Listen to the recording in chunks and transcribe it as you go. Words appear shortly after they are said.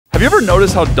Have you ever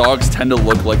noticed how dogs tend to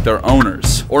look like their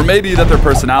owners? Or maybe that their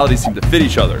personalities seem to fit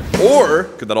each other? Or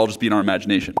could that all just be in our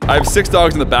imagination? I have 6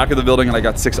 dogs in the back of the building and I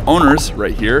got 6 owners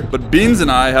right here, but Beans and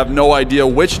I have no idea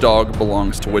which dog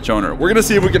belongs to which owner. We're gonna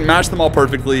see if we can match them all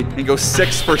perfectly and go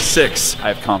 6 for 6. I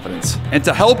have confidence. And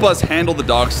to help us handle the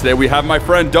dogs today, we have my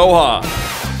friend Doha.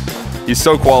 He's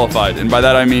so qualified, and by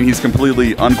that I mean he's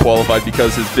completely unqualified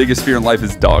because his biggest fear in life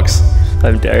is dogs.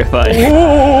 I'm terrified.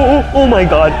 Oh my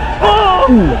god.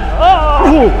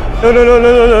 No.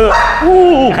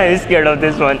 I'm scared of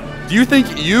this one. Do you think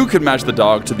you could match the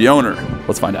dog to the owner?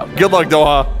 Let's find out. Good luck,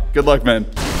 Doha. Good luck, man.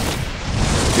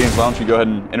 James, why don't you go ahead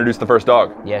and introduce the first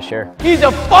dog? Yeah, sure. He's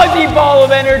a fuzzy ball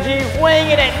of energy,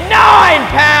 weighing in at 9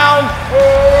 pounds.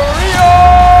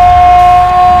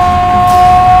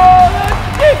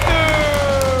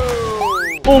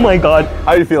 Oh my god.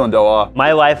 How you feeling, Doha?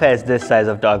 My wife has this size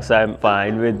of dog, so I'm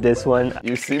fine with this one.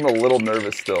 You seem a little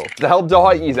nervous still. To help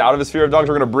Doha ease out of his fear of dogs,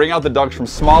 we're gonna bring out the dogs from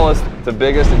smallest to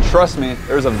biggest, and trust me,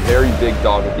 there's a very big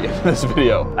dog at the end of this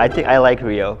video. I think I like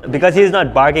Rio because he's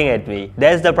not barking at me.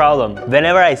 That's the problem.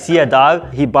 Whenever I see a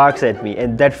dog, he barks at me,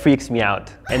 and that freaks me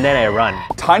out. And then I run.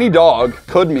 Tiny dog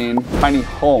could mean tiny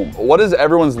home. What is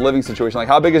everyone's living situation? Like,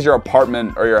 how big is your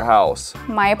apartment or your house?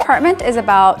 My apartment is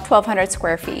about 1,200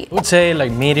 square feet. I would say like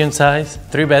medium size,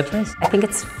 3 bedrooms. I think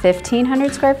it's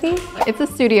 1,500 square feet. It's a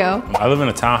studio. I live in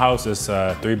a townhouse. It's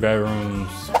 3 bedrooms.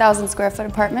 1,000 square foot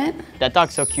apartment. That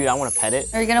dog's so cute, I want to pet it.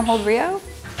 Are you gonna hold Rio?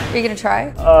 Are you gonna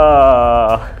try?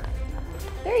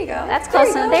 There you go. That's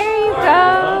close enough. There you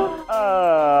go.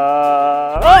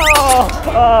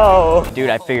 Dude,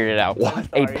 I figured it out. What?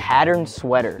 A patterned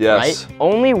sweater, Yes. right?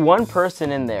 Only one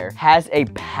person in there has a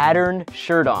patterned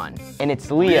shirt on, and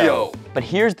it's Leo. But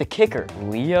here's the kicker.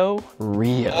 Rio.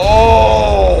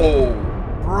 Oh,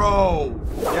 bro.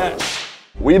 Yes.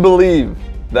 We believe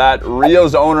that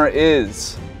Rio's owner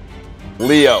is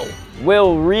Leo.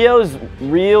 Will Rio's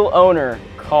real owner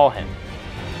call him?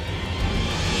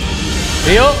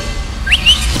 Rio?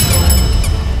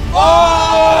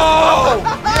 Oh!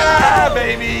 Yeah,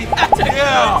 baby!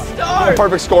 Yeah!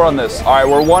 Perfect score on this. All right,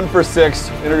 we're 1 for 6.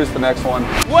 Introduce the next one.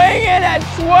 Weighing in at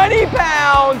 20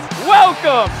 pounds,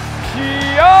 welcome,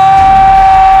 Charlie!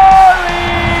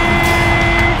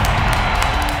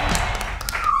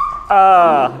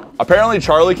 Apparently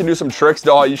Charlie can do some tricks,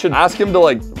 Doha. You should ask him to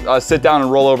like sit down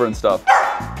and roll over and stuff.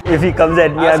 If he comes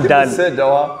at me, Ask I'm him done. to sit,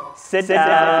 Doha. Sit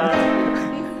down.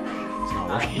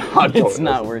 It's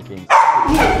not working.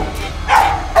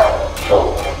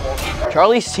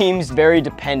 Charlie seems very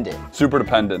dependent. Super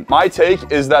dependent. My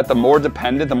take is that the more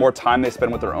dependent, the more time they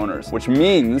spend with their owners, which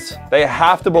means they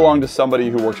have to belong to somebody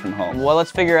who works from home. Well,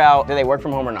 let's figure out, do they work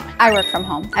from home or not? I work from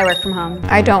home. I work from home.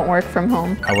 I don't work from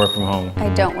home. I work from home. I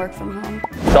don't work from home.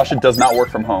 Sasha does not work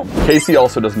from home. Casey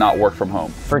also does not work from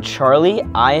home. For Charlie,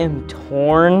 I am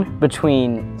torn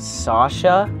between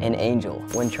Sasha and Angel.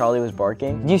 When Charlie was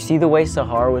barking, did you see the way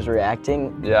Sahar was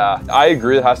reacting? Yeah, I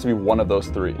agree. It has to be one of those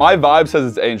 3. My vibe says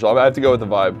it's Angel. I have to go with the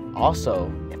vibe. Also,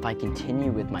 if I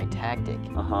continue with my tactic,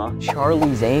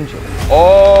 Charlie's Angel.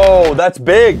 Oh, that's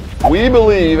big. We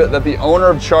believe that the owner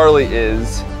of Charlie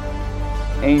is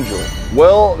Angel.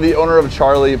 Will the owner of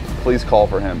Charlie please call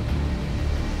for him?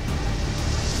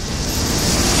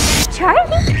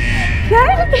 Charlie?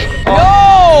 Charlie?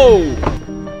 No!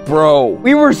 Bro.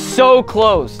 We were so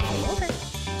close.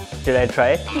 Should I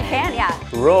try? You can, yeah.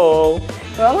 Roll.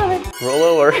 Roll over. Roll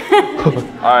over.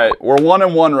 All right, we're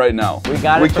 1-1 right now. We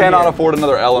got it. We cannot afford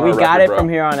another L on our We got record, it bro. from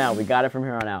here on out. We got it from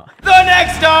here on out. The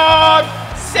next dog,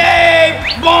 say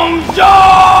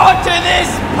bonjour to this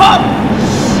pup,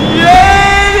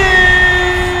 Shady!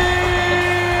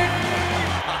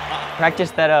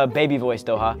 Practice that baby voice,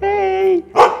 Doha. Hey.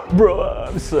 Bro,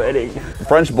 I'm sweating.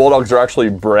 French bulldogs are actually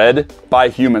bred by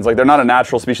humans. Like, they're not a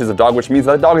natural species of dog, which means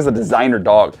that dog is a designer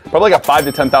dog. Probably like a $5,000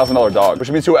 to $10,000 dog, which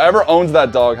means whoever owns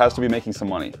that dog has to be making some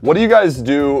money. What do you guys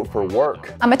do for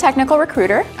work? I'm a technical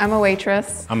recruiter. I'm a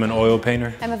waitress. I'm an oil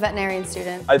painter. I'm a veterinarian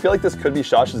student. I feel like this could be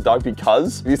Sasha's dog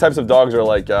because these types of dogs are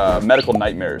like medical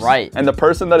nightmares. Right. And the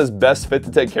person that is best fit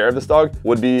to take care of this dog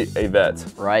would be a vet.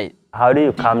 Right. How do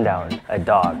you calm down a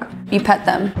dog? You pet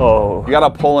them. Oh. You gotta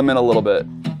pull him in a little bit.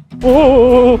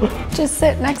 Oh. Just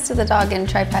sit next to the dog and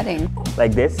try petting.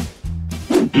 Like this?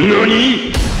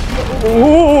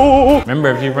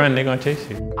 Remember, if you run, they're gonna chase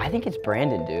you. I think it's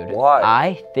Brandon, dude. Why?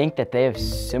 I think that they have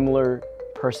similar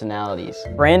personalities.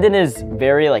 Brandon is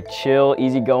very like chill,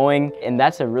 easygoing, and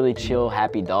that's a really chill,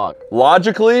 happy dog.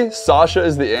 Logically, Sasha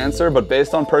is the answer, but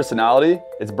based on personality,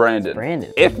 it's Brandon.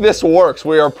 Brandon. If this works,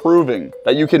 we are proving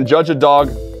that you can judge a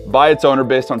dog by its owner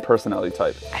based on personality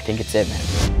type. I think it's it, man.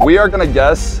 We are gonna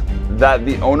guess that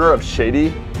the owner of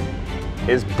Shady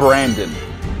is Brandon.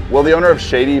 Will the owner of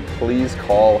Shady please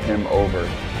call him over?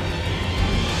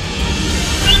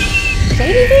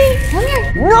 Shady, come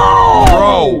here. No!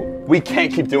 Bro, we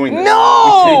can't keep doing this.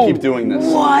 No! We can't keep doing this.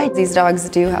 What? These dogs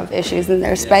do have issues and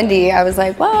they're spendy. I was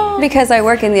like, well, because I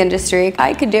work in the industry,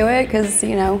 I could do it because,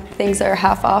 you know, things are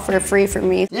half off or free for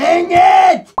me. Dang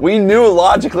it! We knew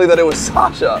logically that it was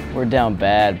Sacha. We're down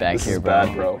bad back This here, is bro.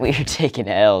 bad, bro. We're taking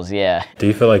L's, yeah. Do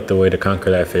you feel like the way to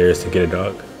conquer that fear is to get a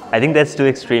dog? I think that's too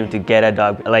extreme to get a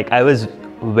dog. Like, I was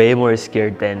way more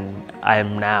scared than I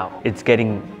am now. It's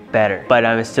getting better, but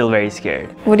I'm still very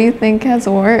scared. What do you think has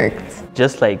worked?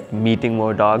 Just like meeting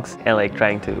more dogs and like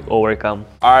trying to overcome.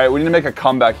 All right, we need to make a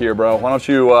comeback here, bro. Why don't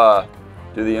you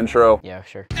do the intro? Yeah,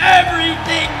 sure.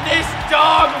 Everything this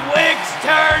dog licks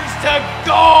turns to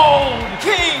gold.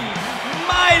 King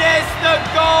Midas the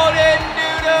Golden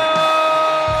Noodle.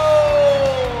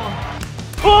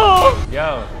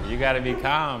 Yo, you gotta be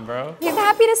calm, bro. He's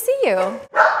happy to see you.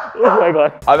 Oh my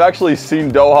God. I've actually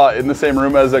seen Doha in the same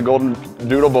room as a golden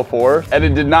doodle before, and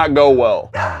it did not go well.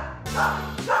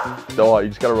 Doha, you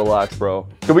just gotta relax, bro.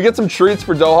 Could we get some treats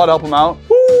for Doha to help him out?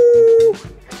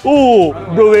 Oh,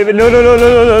 bro, wait, no,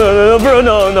 bro,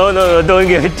 no, don't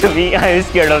give it to me. I'm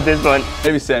scared of this one.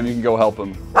 Maybe Sam, you can go help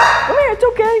him. Come here, it's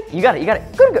okay. You got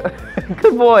it.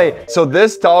 Good boy. So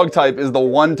this dog type is the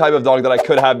one type of dog that I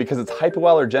could have because it's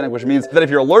hypoallergenic, which means that if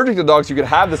you're allergic to dogs, you could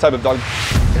have this type of dog.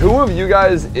 Who of you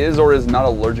guys is or is not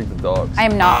allergic to dogs? I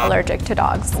am not allergic to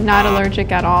dogs. Not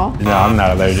allergic at all. No, I'm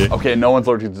not allergic. Okay, no one's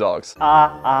allergic to dogs.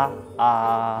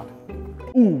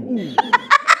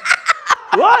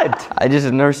 What? I just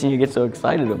have never seen you get so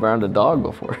excited around a dog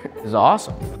before. It's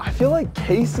awesome. I feel like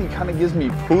Casey kind of gives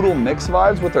me poodle mix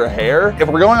vibes with her hair. If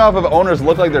we're going off of owners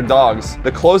look like their dogs,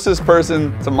 the closest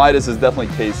person to Midas is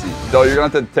definitely Casey. Doe, you're gonna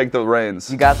have to take the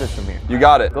reins. You got this from here. You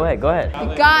got it. Go ahead.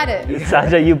 You got it.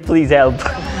 Sacha, you please help.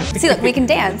 See, look, we can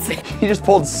dance. He just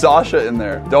pulled Sasha in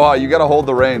there. Doha, you gotta hold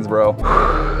the reins, bro.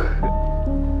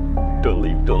 Don't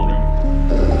leave.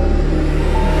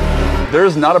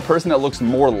 There's not a person that looks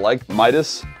more like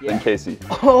Midas than Casey.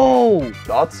 Oh,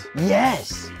 Thoughts?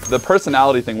 yes. The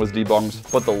personality thing was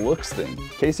debunked, but the looks thing,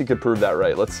 Casey could prove that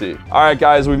right. Let's see. All right,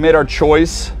 guys, we've made our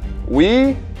choice.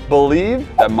 We believe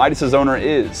that Midas's owner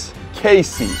is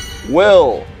Casey.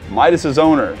 Will Midas's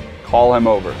owner call him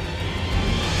over?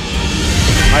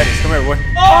 Midas, come here, boy.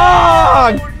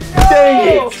 Ah! Dang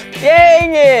it!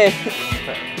 Dang it.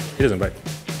 He doesn't bite.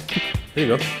 Here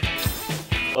you go.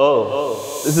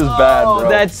 This is bad, bro.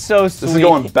 That's so sweet. This is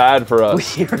going bad for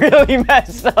us. We really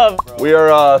messed up. We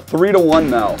are 3-1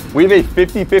 now. We have a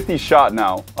 50-50 shot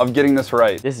now of getting this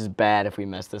right. This is bad if we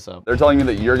mess this up. They're telling me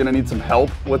that you're gonna need some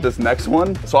help with this next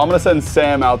one. So I'm gonna send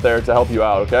Sam out there to help you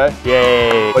out, okay?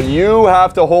 Yay. But you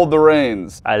have to hold the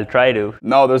reins. I'll try to.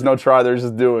 No, there's no try, there's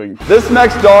just doing. This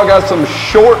next dog has some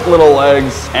short little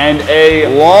legs and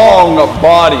a long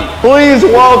body. Please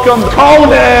welcome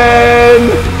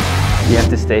Conan! You have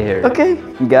to stay here. Okay,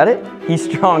 you got it? He's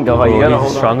strong, though. You gotta hold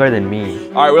He's on. stronger than me.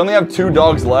 All right, we only have 2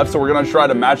 dogs left, so we're gonna try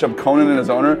to match up Conan and his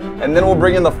owner, and then we'll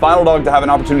bring in the final dog to have an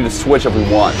opportunity to switch if we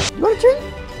want. You want a treat?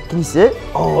 Can you sit?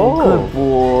 Oh, good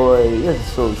boy.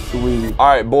 That's so sweet. All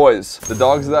right, boys, the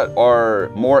dogs that are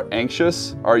more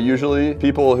anxious are usually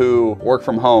people who work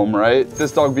from home, right?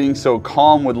 This dog being so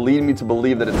calm would lead me to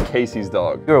believe that it's Casey's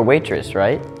dog. You're a waitress,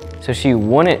 right? So she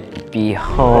wouldn't be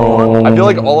home. I feel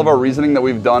like all of our reasoning that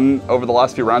we've done over the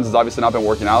last few rounds has obviously not been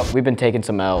working out. We've been taking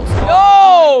some L's.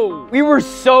 No! We were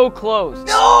so close.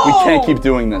 No! We can't keep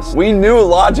doing this. We knew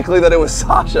logically that it was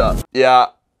Sacha. Yeah,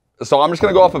 so I'm just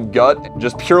gonna go off of gut,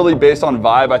 just purely based on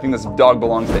vibe. I think this dog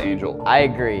belongs to Angel. I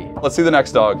agree. Let's see the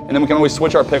next dog, and then we can always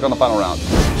switch our pick on the final round.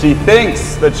 She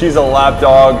thinks that she's a lap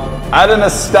dog at an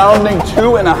astounding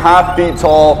 2.5 feet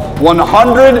tall,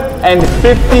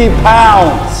 150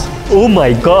 pounds. Oh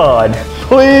my God.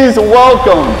 Please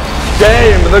welcome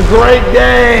Dame, the Great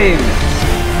Dane.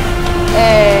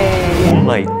 Hey. Oh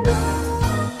my.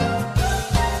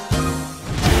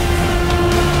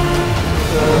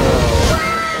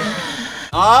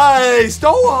 Nice,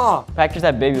 Doha. Practice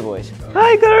that baby voice.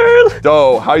 Hi, girl.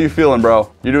 Doe, how you feeling, bro?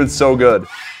 You're doing so good.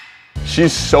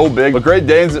 She's so big, but Great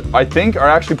Danes, I think, are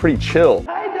actually pretty chill.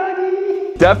 Hi,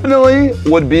 doggy. Definitely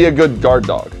would be a good guard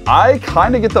dog. I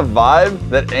kind of get the vibe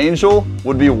that Angel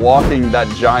would be walking that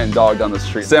giant dog down the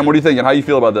street. Sam, what are you thinking? How you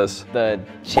feel about this? The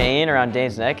chain around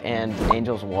Dane's neck and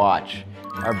Angel's watch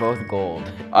are both gold.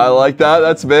 I like that,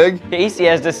 that's big. Casey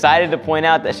has decided to point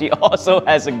out that she also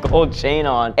has a gold chain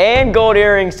on and gold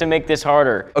earrings to make this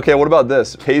harder. Okay, what about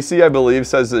this? Casey, I believe,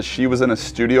 says that she was in a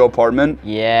studio apartment.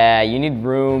 Yeah, you need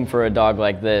room for a dog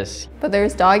like this. But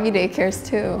there's doggy daycares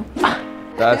too.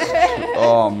 That's,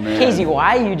 oh man. Casey,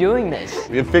 why are you doing this?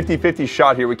 We have 50-50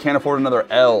 shot here. We can't afford another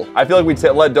L. I feel like we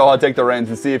let Doha take the reins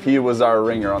and see if he was our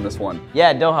ringer on this one.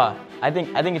 Yeah, Doha. I think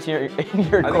it's your court I think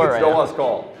it's right Doha's now.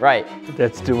 call. Right.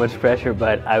 That's too much pressure,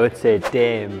 but I would say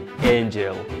damn,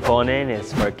 Angel. Conan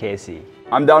is for Casey.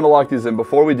 I'm down to lock these in.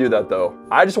 Before we do that though,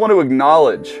 I just want to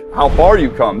acknowledge how far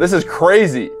you come. This is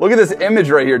crazy. Look at this image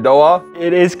right here, Doha.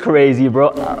 It is crazy, bro.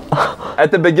 At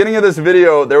the beginning of this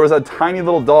video, there was a tiny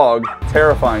little dog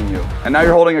terrifying you. And now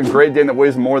you're holding a Great Dane that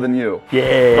weighs more than you.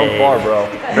 Yeah. Come far, bro.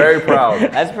 Very proud.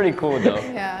 That's pretty cool though.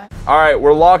 Yeah. All right,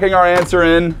 we're locking our answer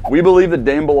in. We believe that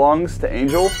Dane belongs to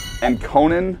Angel and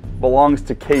Conan belongs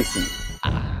to Casey.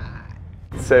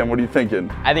 Sam, what are you thinking?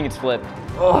 I think it's flipped.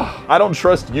 Ugh, I don't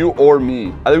trust you or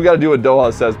me. I think we gotta do what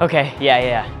Doha says. Okay,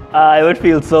 yeah. I would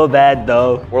feel so bad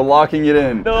though. We're locking it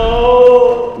in.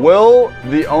 No! Will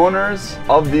the owners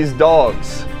of these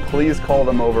dogs please call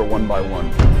them over one by one?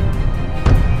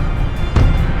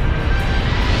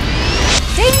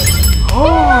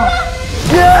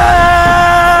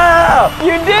 Yeah!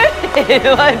 You did it!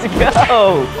 Let's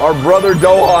go! Our brother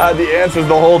Doha had the answers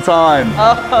the whole time.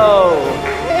 Oh!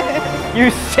 You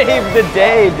saved the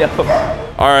day, Doha.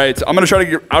 All right, I'm gonna try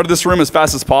to get out of this room as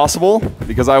fast as possible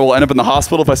because I will end up in the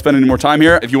hospital if I spend any more time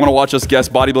here. If you wanna watch us guess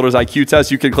bodybuilders' IQ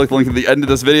test, you can click the link at the end of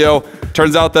this video.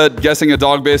 Turns out that guessing a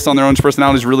dog based on their own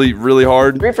personality is really, really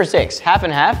hard. 3 for 6, half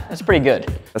and half. That's pretty good.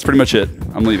 That's pretty much it.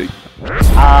 I'm leaving. Ooh.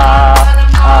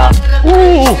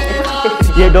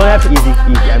 Yeah, don't have to easy.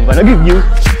 I'm gonna give you